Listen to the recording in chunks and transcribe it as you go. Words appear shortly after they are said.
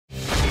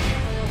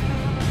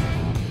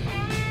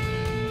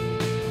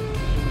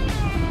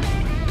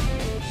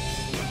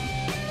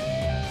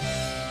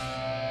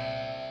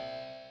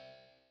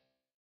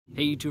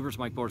Hey YouTubers,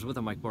 Mike Borders with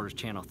the Mike Borders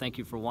channel. Thank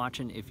you for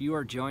watching. If you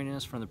are joining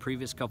us from the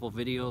previous couple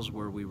videos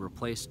where we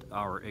replaced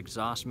our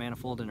exhaust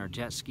manifold in our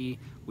jet ski,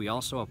 we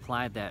also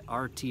applied that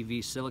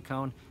RTV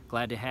silicone.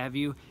 Glad to have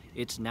you.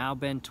 It's now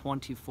been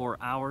 24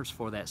 hours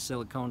for that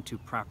silicone to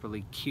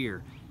properly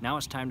cure. Now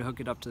it's time to hook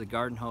it up to the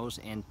garden hose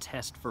and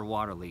test for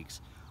water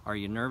leaks. Are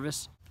you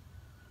nervous?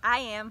 I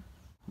am.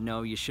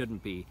 No, you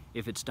shouldn't be.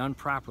 If it's done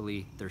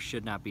properly, there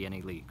should not be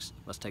any leaks.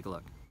 Let's take a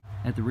look.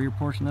 At the rear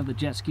portion of the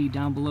jet ski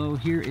down below,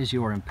 here is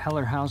your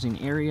impeller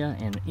housing area,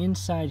 and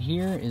inside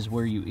here is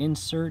where you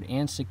insert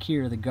and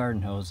secure the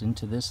garden hose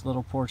into this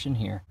little portion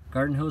here.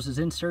 Garden hose is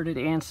inserted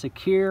and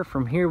secure.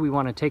 From here we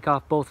want to take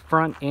off both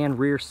front and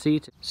rear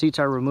seats. Seats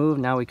are removed.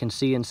 Now we can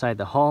see inside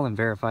the hull and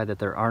verify that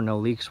there are no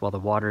leaks while the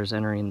water is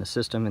entering the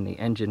system and the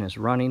engine is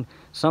running.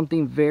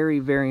 Something very,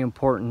 very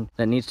important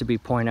that needs to be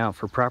pointed out: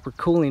 for proper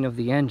cooling of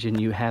the engine,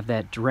 you have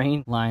that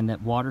drain line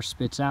that water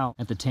spits out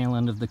at the tail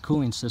end of the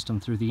cooling system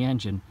through the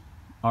engine.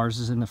 Ours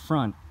is in the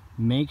front.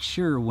 Make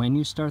sure when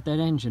you start that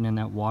engine and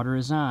that water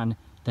is on,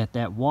 that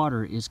that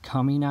water is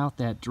coming out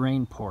that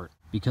drain port,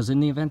 because in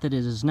the event that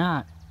it is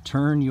not,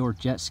 turn your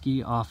jet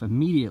ski off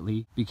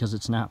immediately because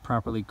it's not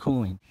properly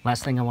cooling.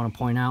 Last thing I want to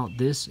point out,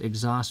 this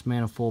exhaust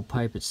manifold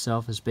pipe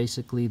itself is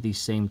basically the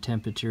same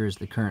temperature as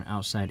the current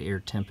outside air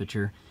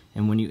temperature,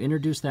 and when you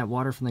introduce that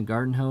water from the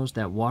garden hose,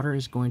 that water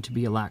is going to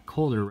be a lot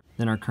colder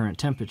than our current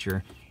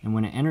temperature, and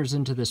when it enters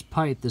into this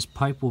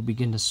pipe will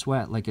begin to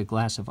sweat like a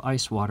glass of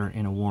ice water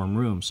in a warm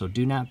room. So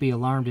do not be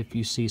alarmed if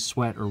you see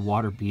sweat or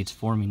water beads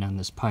forming on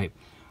this pipe.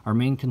 Our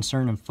main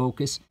concern and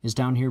focus is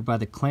down here by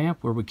the clamp,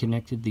 where we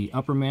connected the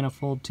upper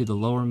manifold to the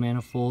lower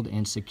manifold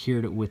and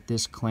secured it with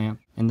this clamp,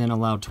 and then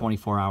allowed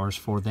 24 hours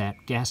for that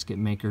gasket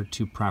maker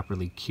to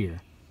properly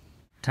cure.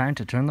 Time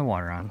to turn the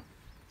water on.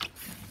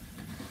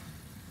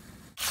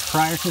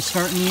 Prior to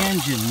starting the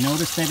engine,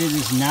 notice that it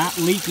is not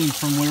leaking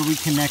from where we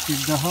connected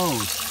the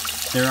hose.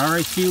 There are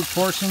a few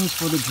portions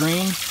for the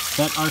drain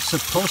that are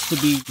supposed to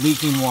be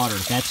leaking water.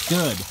 That's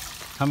good.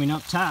 Coming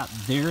up top,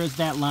 there is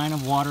that line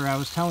of water I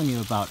was telling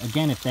you about.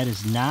 Again, if that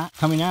is not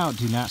coming out,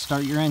 do not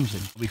start your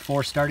engine.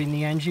 Before starting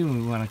the engine,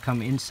 we want to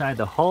come inside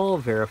the hull,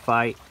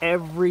 verify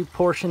every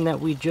portion that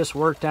we just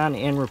worked on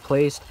and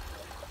replaced.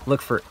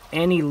 Look for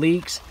any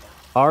leaks.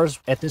 Ours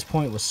at this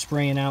point was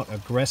spraying out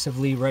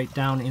aggressively right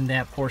down in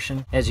that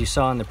portion. As you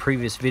saw in the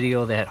previous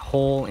video, that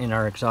hole in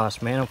our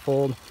exhaust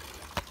manifold,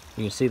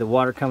 you can see the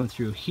water coming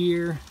through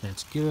here.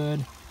 That's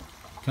good.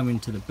 Coming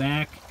to the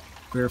back,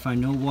 verify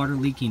no water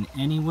leaking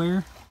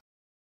anywhere.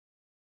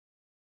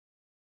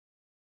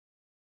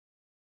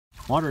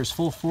 Water is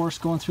full force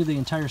going through the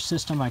entire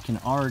system. I can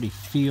already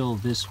feel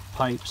this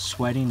pipe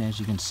sweating, as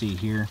you can see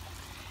here.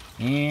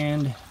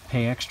 And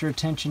pay extra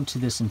attention to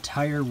this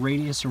entire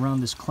radius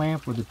around this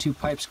clamp where the two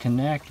pipes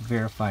connect.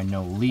 Verify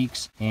no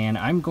leaks. And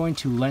I'm going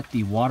to let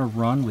the water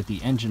run with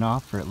the engine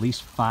off for at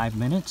least 5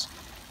 minutes,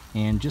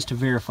 and just to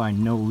verify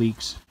no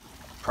leaks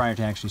prior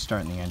to actually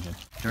starting the engine.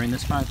 During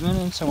this 5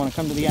 minutes, I want to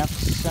come to the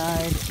opposite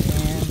side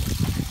and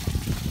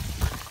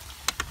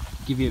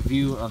give you a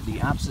view of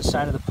the opposite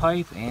side of the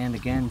pipe. And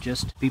again,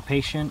 just be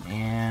patient,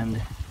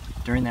 and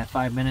during that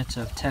 5 minutes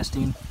of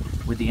testing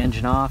with the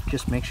engine off,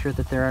 just make sure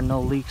that there are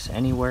no leaks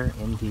anywhere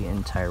in the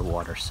entire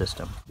water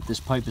system. This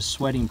pipe is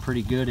sweating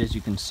pretty good, as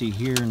you can see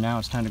here. Now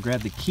it's time to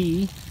grab the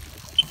key,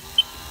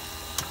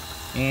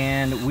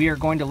 and we are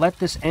going to let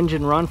this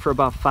engine run for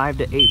about 5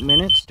 to 8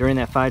 minutes. During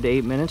that 5 to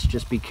 8 minutes,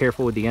 just be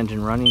careful with the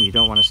engine running. You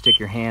don't want to stick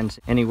your hands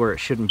anywhere it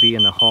shouldn't be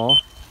in the hull,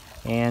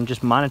 and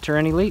just monitor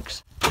any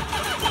leaks.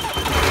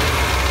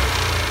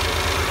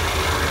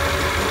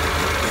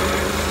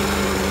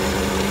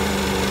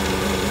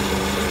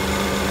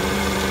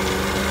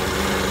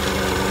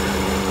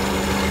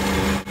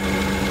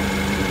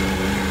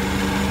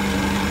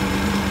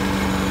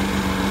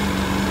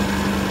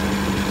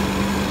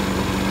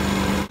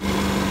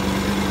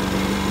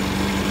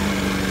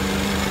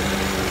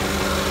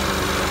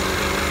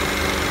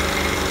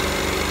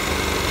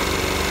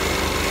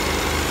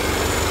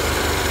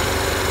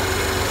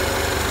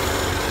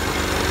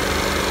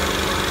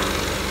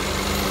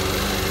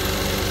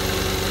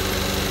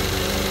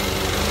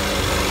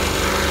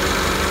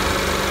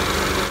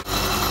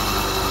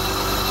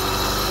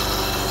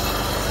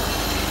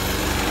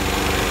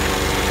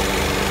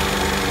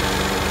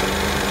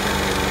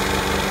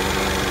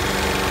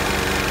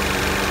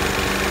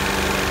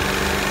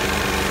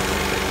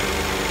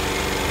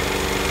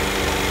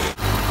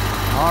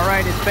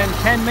 Alright, it's been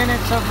 10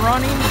 minutes of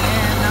running,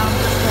 and now I'm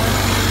just going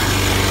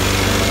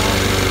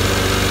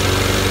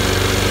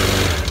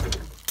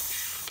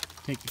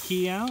to take the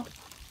key out.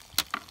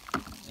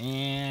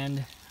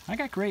 And I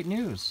got great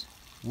news.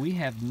 We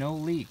have no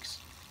leaks.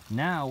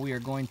 Now we are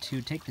going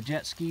to take the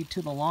jet ski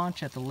to the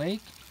launch at the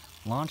lake,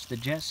 launch the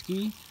jet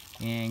ski,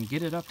 and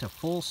get it up to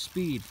full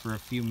speed for a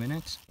few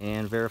minutes,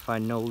 and verify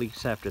no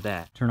leaks after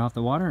that. Turn off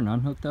the water and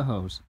unhook the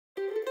hose.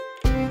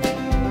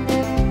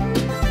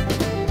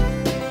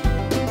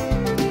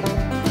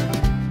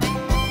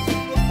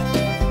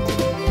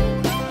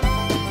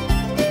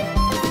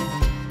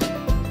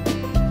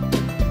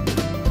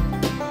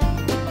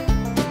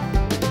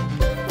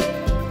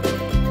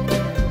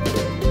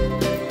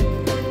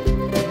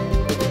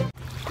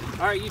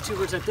 All right,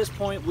 YouTubers, at this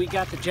point we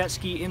got the jet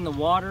ski in the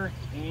water,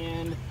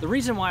 and the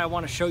reason why I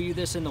want to show you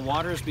this in the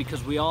water is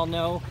because we all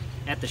know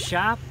at the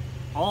shop,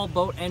 all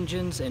boat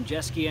engines and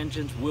jet ski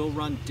engines will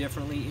run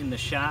differently in the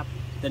shop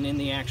than in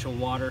the actual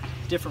water.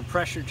 Different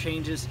pressure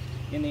changes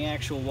in the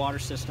actual water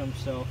system,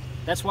 so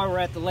that's why we're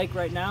at the lake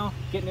right now,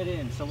 getting it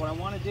in. So what I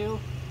want to do,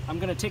 I'm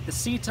going to take the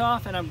seats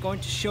off and I'm going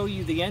to show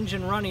you the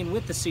engine running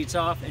with the seats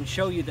off and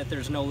show you that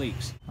there's no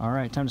leaks. All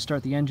right, time to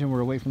start the engine.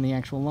 We're away from the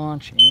actual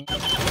launch.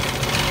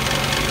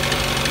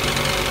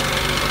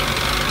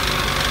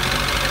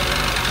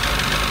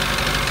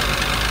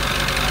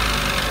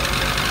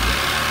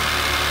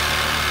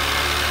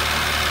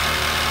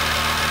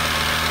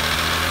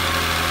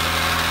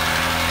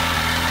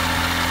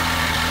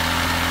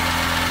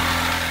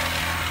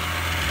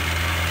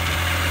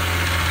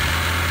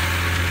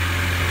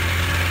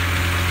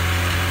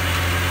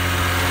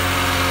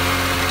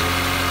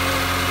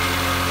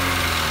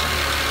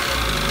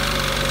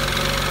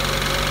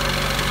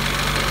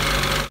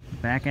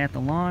 Back at the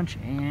launch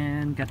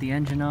and got the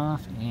engine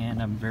off,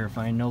 and I'm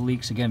verifying no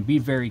leaks. Again, be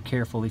very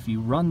careful. If you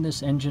run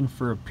this engine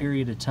for a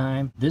period of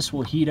time, this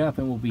will heat up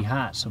and will be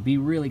hot, so be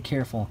really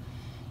careful.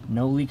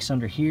 No leaks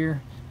under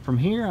here. From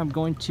here, I'm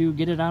going to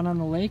get it out on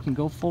the lake and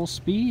go full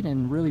speed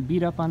and really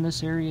beat up on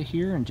this area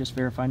here and just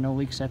verify no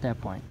leaks at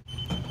that point.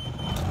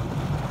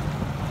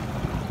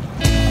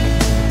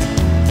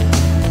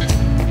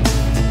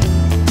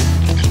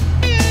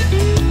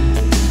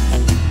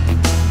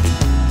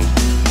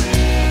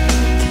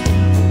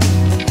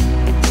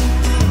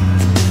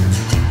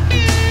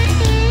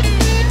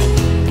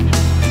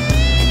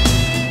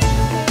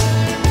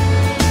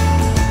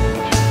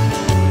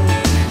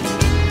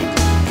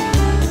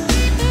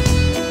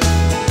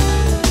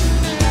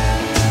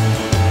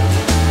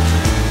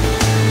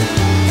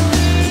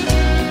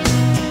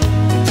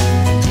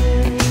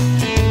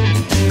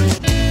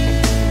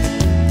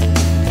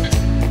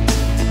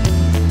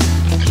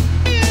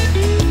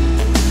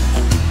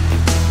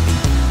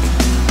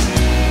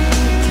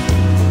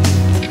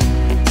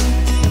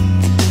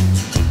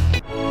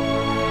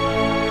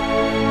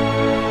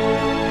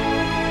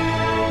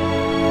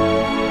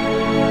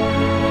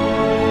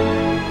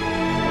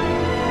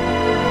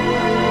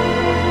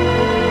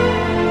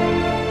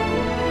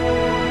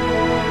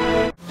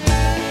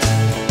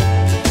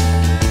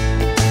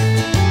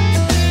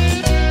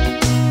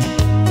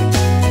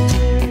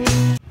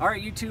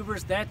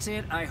 YouTubers, that's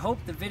it. I hope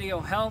the video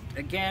helped.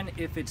 Again,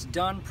 if it's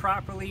done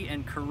properly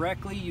and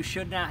correctly, you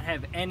should not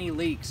have any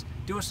leaks.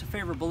 Do us a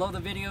favor, below the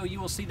video you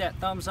will see that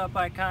thumbs up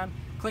icon.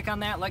 Click on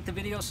that, like the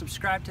video,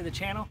 subscribe to the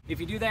channel. If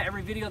you do that,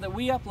 every video that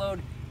we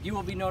upload, you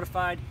will be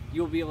notified.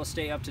 You will be able to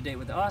stay up to date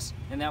with us,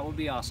 and that will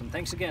be awesome.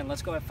 Thanks again.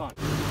 Let's go have fun.